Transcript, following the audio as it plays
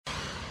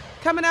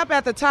Coming up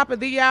at the top of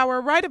the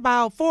hour, right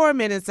about 4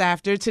 minutes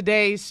after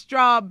today's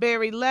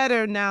Strawberry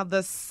Letter. Now,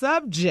 the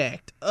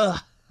subject, the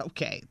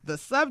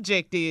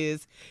subject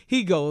is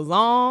he goes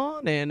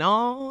on and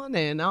on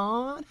and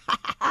on.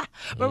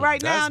 But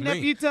right now,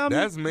 nephew, tell me.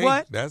 That's me.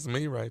 What? That's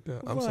me right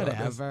there. I'm sorry.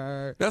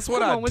 Whatever. That's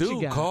what Come I on, what you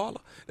do, got? Carla.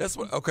 That's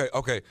what.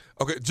 Okay.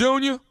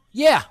 Junior,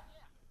 Yeah.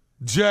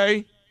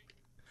 Jay,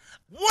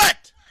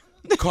 What?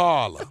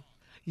 Carla.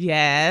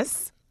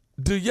 Yes.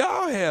 Do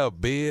y'all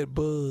have bed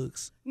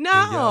bugs?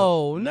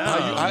 No.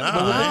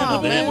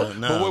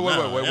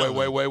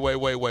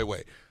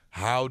 Wait.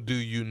 How do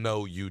you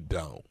know you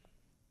don't?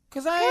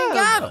 Because I ain't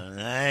got them.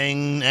 I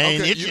ain't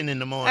itching in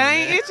the morning. I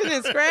ain't itching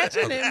and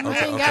scratching.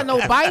 I ain't got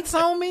no bites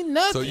on me,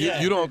 nothing. So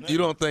you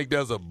don't think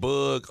there's a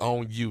bug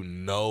on you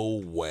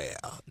nowhere?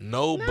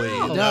 No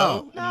bed.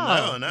 No.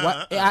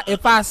 No.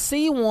 If I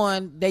see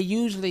one, they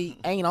usually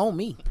ain't on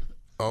me.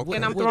 Okay.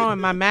 And I'm throwing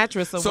my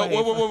mattress away. So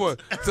wait.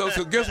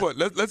 So guess what?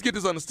 Let's get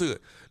this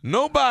understood.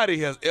 Nobody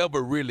has ever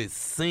really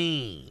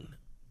seen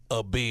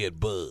a bed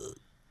bug.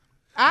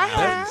 I I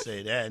have. wouldn't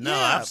say that. No,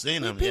 Yeah, I've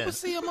seen them. People Yeah,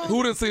 see them on.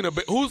 Who's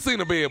seen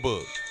a bed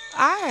bug?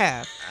 I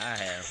have. I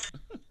have.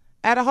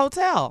 At a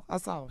hotel. I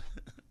saw it.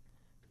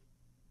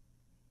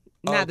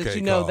 Now that Okay,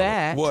 you know Carla,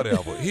 that.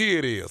 Whatever. Here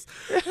it is.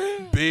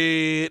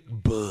 Bed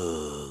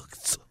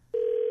bugs.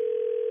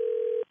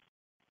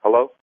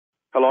 Hello?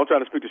 Hello, I'm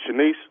trying to speak to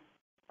Shanice.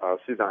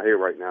 She's not here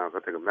right now.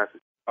 I'll take a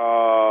message.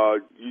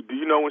 Do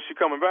you know when she's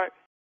coming back?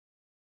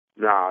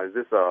 Nah, is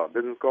this a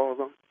business call or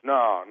something?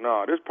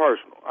 No, this is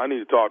personal. I need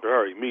to talk to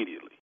her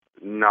immediately.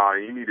 Nah,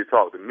 you need to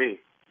talk to me.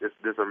 This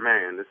a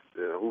man.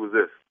 Who is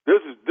this?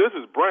 This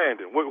is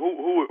Brandon. Who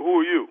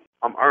are you?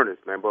 I'm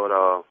Ernest, man, but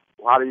how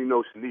do you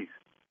know Shanice?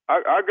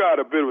 I got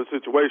a bit of a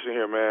situation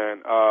here,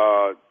 man,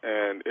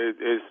 and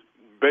it's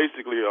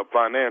basically a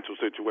financial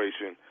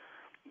situation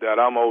that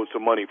I'm owed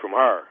some money from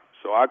her.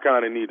 So I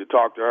kind of need to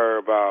talk to her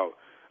about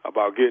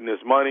getting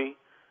this money.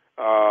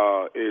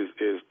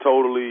 Is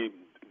totally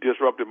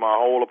disrupted my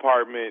whole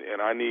apartment,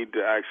 and I need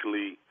to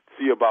actually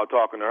see about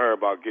talking to her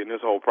about getting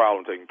this whole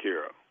problem taken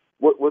care of.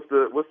 What's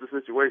the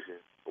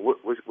situation?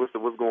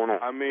 What's going on?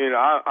 I mean,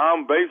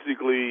 I'm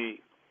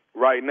basically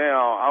right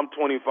now I'm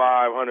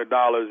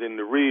 $2,500 in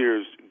the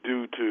rears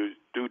due to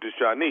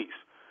Shanice,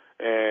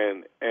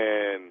 and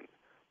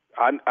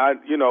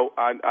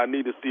I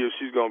need to see if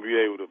she's gonna be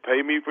able to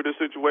pay me for the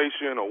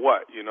situation or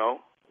what, you know.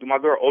 Do my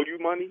girl owe you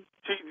money?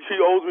 She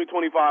owes me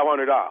 $2,500.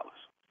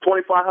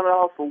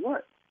 $2,500 for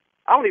what?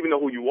 I don't even know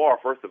who you are,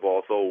 first of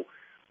all. So,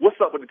 what's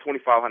up with the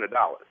 $2,500?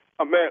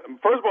 Man,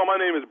 first of all, my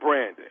name is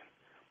Brandon.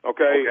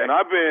 Okay, and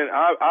I've been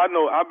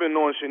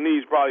knowing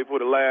Shanice probably for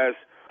the last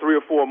 3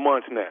 or 4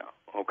 months now.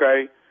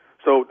 Okay,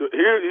 so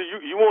here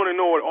you want to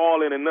know it all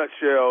in a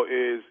nutshell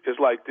is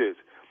like this.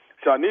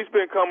 Shanice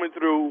been coming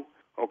through.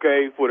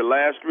 Okay, for the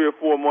last 3 or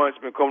 4 months,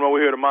 been coming over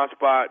here to my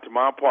spot, to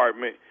my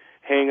apartment,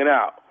 hanging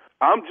out.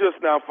 I'm just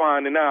now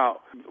finding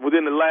out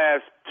within the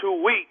last 2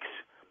 weeks,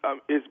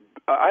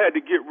 I had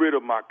to get rid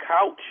of my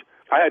couch.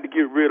 I had to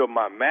get rid of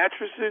my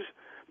mattresses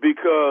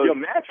because your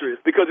mattress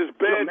because it's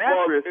bed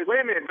bugs. Wait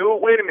a minute, dude.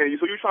 Wait a minute.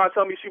 So you trying to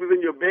tell me she was in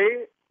your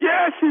bed?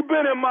 Yeah, she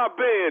been in my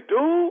bed,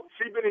 dude.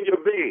 She been in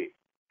your bed.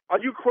 Are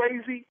you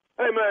crazy?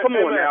 Hey man, come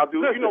on now,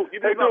 dude. Listen,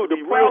 you know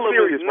the problem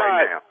is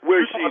right now.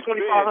 Where she's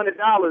 $2,500.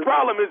 The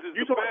problem is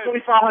you talking about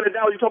 $2,500.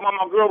 You talking about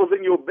my girl was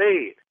in your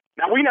bed.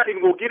 Now we're not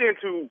even gonna get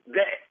into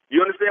that. You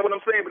understand what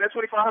I'm saying? But that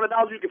 $2,500,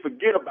 you can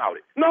forget about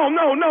it. No.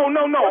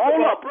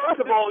 Hold up.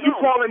 First of all, you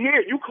calling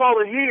here.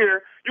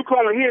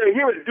 And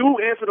here a dude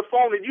answer the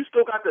phone, and you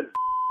still got the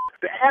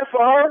ask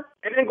for her,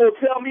 and then go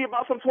tell me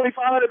about some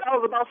 $2,500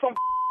 about some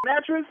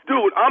mattress?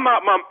 Dude, I'm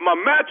out. My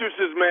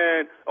mattresses,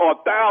 man, are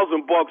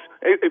 $1,000.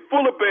 They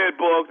full of bed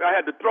bugs. I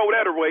had to throw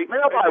that away.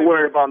 Man, nobody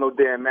worried about no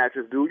damn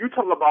mattress, dude. You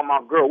talking about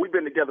my girl? We've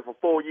been together for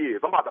 4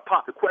 years. I'm about to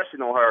pop the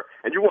question on her,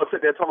 and you want to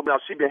sit there talking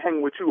about she been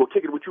hanging with you or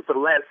kicking with you for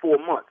the last 4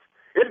 months.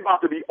 It's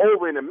about to be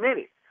over in a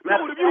minute.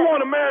 Dude, if you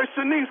want to marry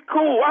Shanice,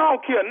 cool. I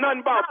don't care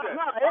nothing about that.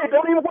 Hey,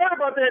 don't even worry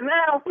about that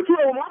now. But you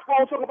on my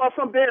phone talking about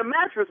some damn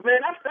mattress,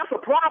 man. That's a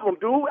problem,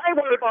 dude. I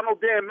ain't worried about no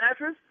damn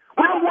mattress.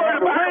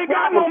 I ain't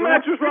got no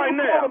mattress right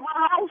now. You calling my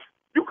house?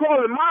 You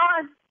calling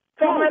mine?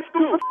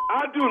 Dude,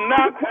 I do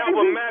not have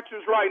a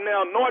mattress right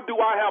now, nor do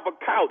I have a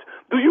couch.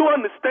 Do you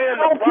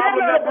understand the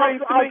problem that brings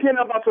to me? I don't care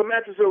nothing about your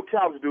mattress or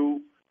couch,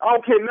 dude. I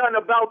don't care nothing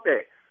about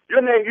that.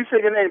 Your name, you say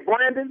your name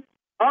Brandon?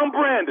 I'm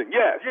Brandon,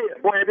 yes. Yeah,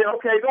 Brandon,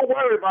 okay, don't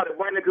worry about it,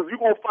 Brandon, because you're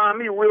going to find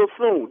me real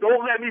soon.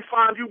 Don't let me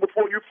find you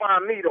before you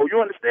find me, though.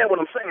 You understand what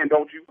I'm saying,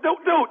 don't you?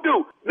 Dude.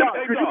 No,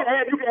 because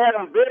you can have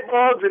them bed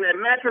bugs and that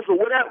mattress or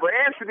whatever.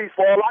 Answer these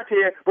for all I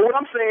care. But what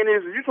I'm saying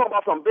is, you talking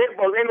about some bed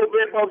bugs. Ain't no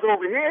bed bugs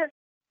over here.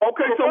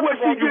 Okay, so what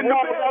she getting the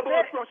bed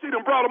bugs from? She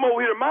done brought them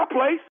over here to my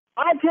place.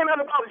 I don't care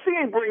nothing about it. She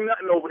ain't bring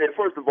nothing over there,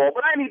 first of all.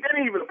 But that ain't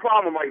even a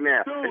problem right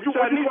now. Dude, you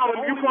calling me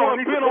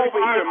been over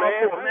here,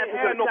 man. I ain't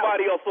had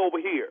nobody else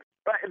over here.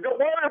 Don't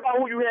worry about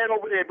who you had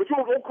over there, but you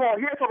don't call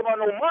here talking about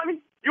no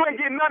money. You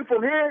ain't getting nothing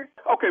from here.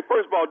 Okay,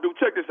 first of all, dude,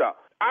 check this out.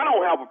 I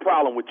don't have a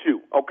problem with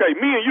you. Okay,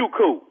 me and you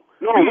cool.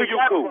 No, we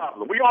got a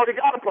problem. We already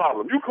got a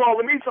problem. You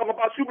calling me talking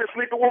about you been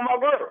sleeping with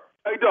my girl.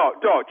 Hey, dog,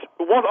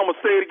 once I'm going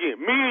to say it again.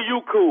 Me and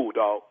you cool,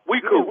 dog.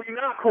 We cool. No, we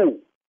not cool.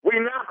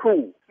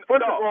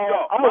 First of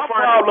all, I'm going to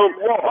find out who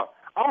you are.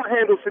 I'm going to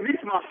handle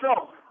Shanice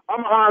myself.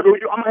 I'm going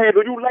to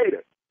handle you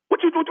later. What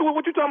you talking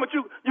about?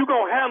 You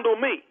going to handle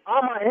me?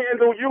 I'm going to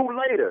handle you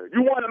later.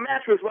 You want a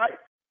mattress, right?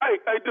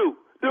 Hey, dude.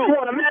 You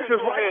want a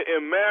mattress, right? Go ahead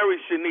and marry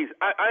Shanice.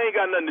 I ain't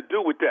got nothing to do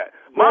with that.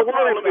 My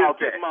problem is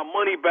getting my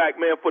money back,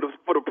 man, for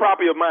the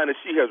property of mine that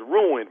she has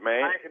ruined,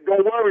 man.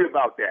 Don't worry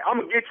about that. I'm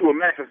going to get you a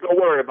mattress.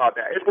 Don't worry about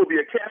that. It's going to be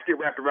a casket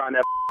wrapped around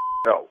that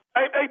though.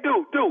 Hey,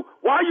 dude,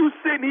 why are you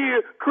sitting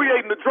here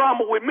creating the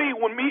drama with me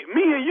when me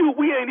and you,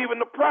 we ain't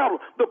even the problem?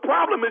 The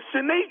problem is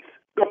Shanice.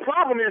 The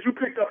problem is you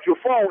picked up your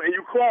phone and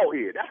you called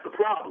here. That's the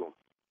problem.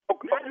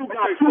 Now you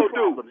got two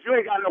problems. You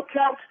ain't got no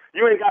couch.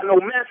 You ain't got no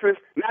mattress.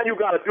 Now you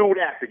got a dude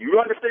after you.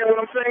 You understand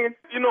what I'm saying?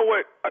 You know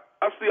what?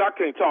 I see I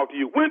can't talk to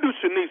you. When do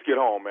Shanice get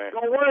home, man?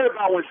 Don't worry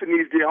about when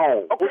Shanice get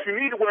home. Okay. What you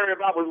need to worry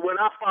about is when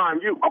I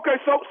find you.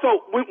 Okay, so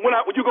when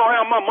you gonna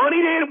have my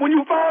money then when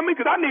you find me?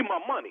 Because I need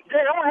my money.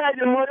 Yeah, I'm gonna have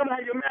your money. I'm gonna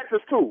have your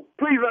mattress too.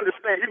 Please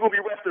understand, you're gonna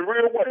be resting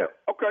real well.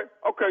 Okay.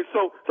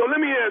 So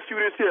let me ask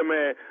you this here,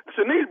 man.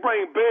 Shanice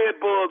bring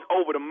bed bugs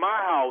over to my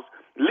house.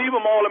 Leave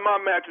them all in my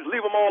mattress.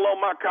 Leave them all on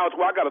my couch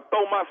where I got to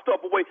throw my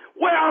stuff away.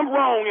 Where I'm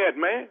wrong at,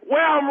 man?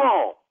 Where I'm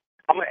wrong?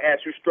 I'm going to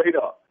ask you straight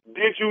up.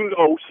 Did you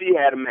know she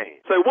had a man?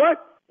 Say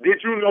what?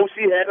 Did you know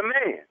she had a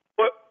man?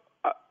 But,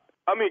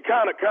 I mean,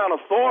 kind of,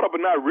 sort of,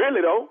 but not really,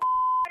 though.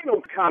 Ain't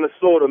no kind of,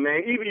 sort of,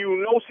 man. Either you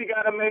know she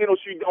got a man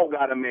or she don't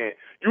got a man.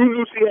 You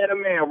knew she had a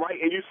man, right?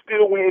 And you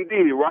still went and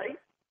did it, right?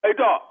 Hey,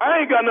 dog,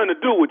 I ain't got nothing to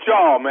do with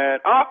y'all, man.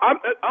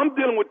 I'm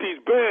dealing with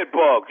these bed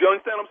bugs. You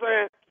understand what I'm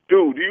saying?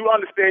 Dude, do you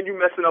understand you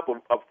messing up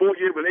a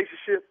 4-year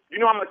relationship? You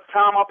know how much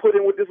time I put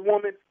in with this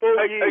woman? 4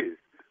 years.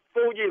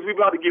 4 years we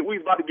about to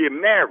get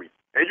married.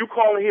 And you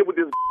calling here with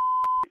this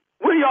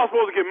When are y'all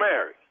supposed to get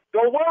married?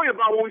 Don't worry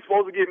about when we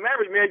supposed to get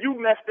married, man. You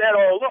messed that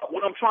all up.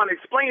 What I'm trying to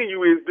explain to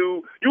you is,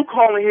 dude, you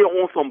calling here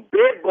on some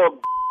bedbug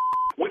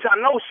which I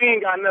know she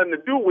ain't got nothing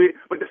to do with,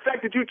 but the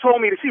fact that you told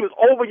me that she was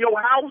over your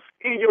house,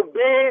 in your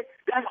bed,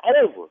 that's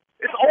over.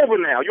 It's over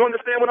now. You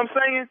understand what I'm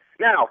saying?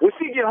 Now, when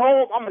she get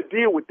home, I'm going to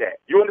deal with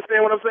that. You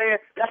understand what I'm saying?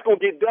 That's going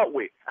to get dealt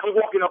with. I'm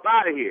walking up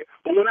out of here.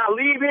 But when I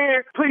leave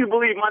here, please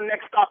believe my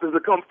next stop is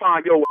to come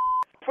find your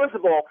First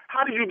of all,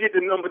 how did you get the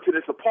number to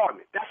this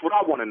apartment? That's what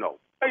I want to know.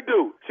 Hey,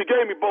 dude, she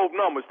gave me both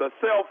numbers, the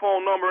cell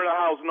phone number and the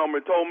house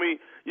number, and told me,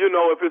 you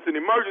know, if it's an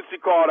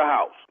emergency, call the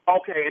house.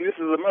 Okay, and this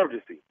is an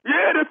emergency.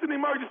 Yeah, this is an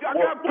emergency. I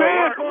got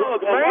bad bugs,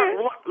 man.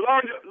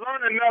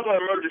 Learn another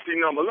emergency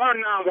number.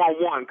 Learn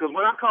 911, because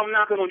when I come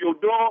knocking on your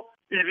door,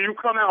 either you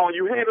come out and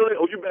you handle it,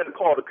 or you better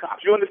call the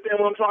cops. You understand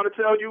what I'm trying to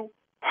tell you?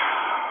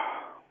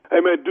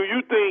 Hey, man, do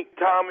you think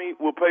Tommy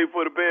will pay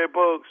for the bed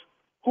bugs?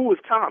 Who is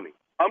Tommy?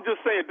 I'm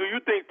just saying, do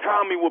you think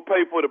Tommy will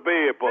pay for the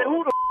bed bugs? Hey,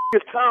 who the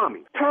is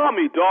Tommy?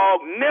 Tommy,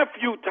 dog.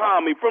 Nephew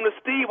Tommy from the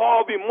Steve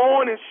Harvey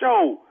Morning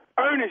Show.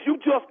 Ernest, you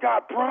just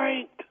got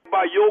pranked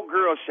by your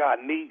girl,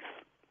 Shanice.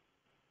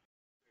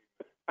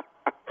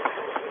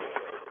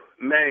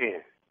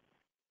 Man.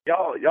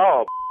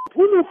 Y'all.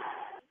 Woo.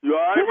 You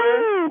all right,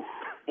 man?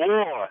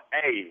 Boy,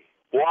 hey.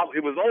 Boy,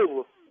 it was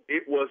over.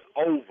 It was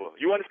over.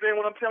 You understand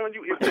what I'm telling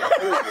you? It was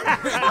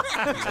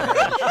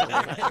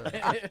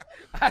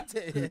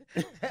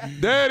over.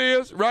 There it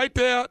is, right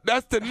there.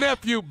 That's the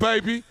nephew,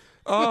 baby.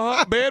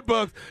 Bed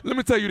bugs. Let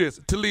me tell you this.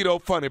 Toledo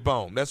Funny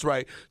Bone. That's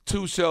right.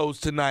 2 shows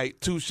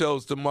tonight, 2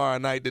 shows tomorrow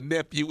night. The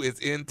nephew is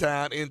in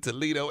town in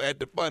Toledo at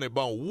the Funny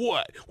Bone.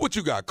 What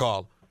you got,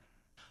 Carl?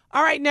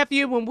 All right,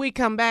 nephew, when we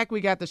come back,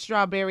 we got the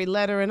strawberry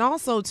letter. And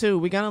also, too,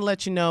 we're going to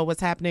let you know what's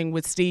happening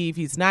with Steve.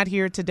 He's not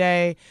here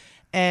today.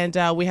 And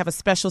we have a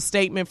special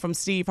statement from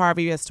Steve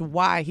Harvey as to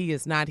why he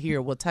is not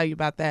here. We'll tell you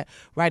about that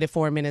right at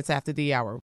 4 minutes after the hour.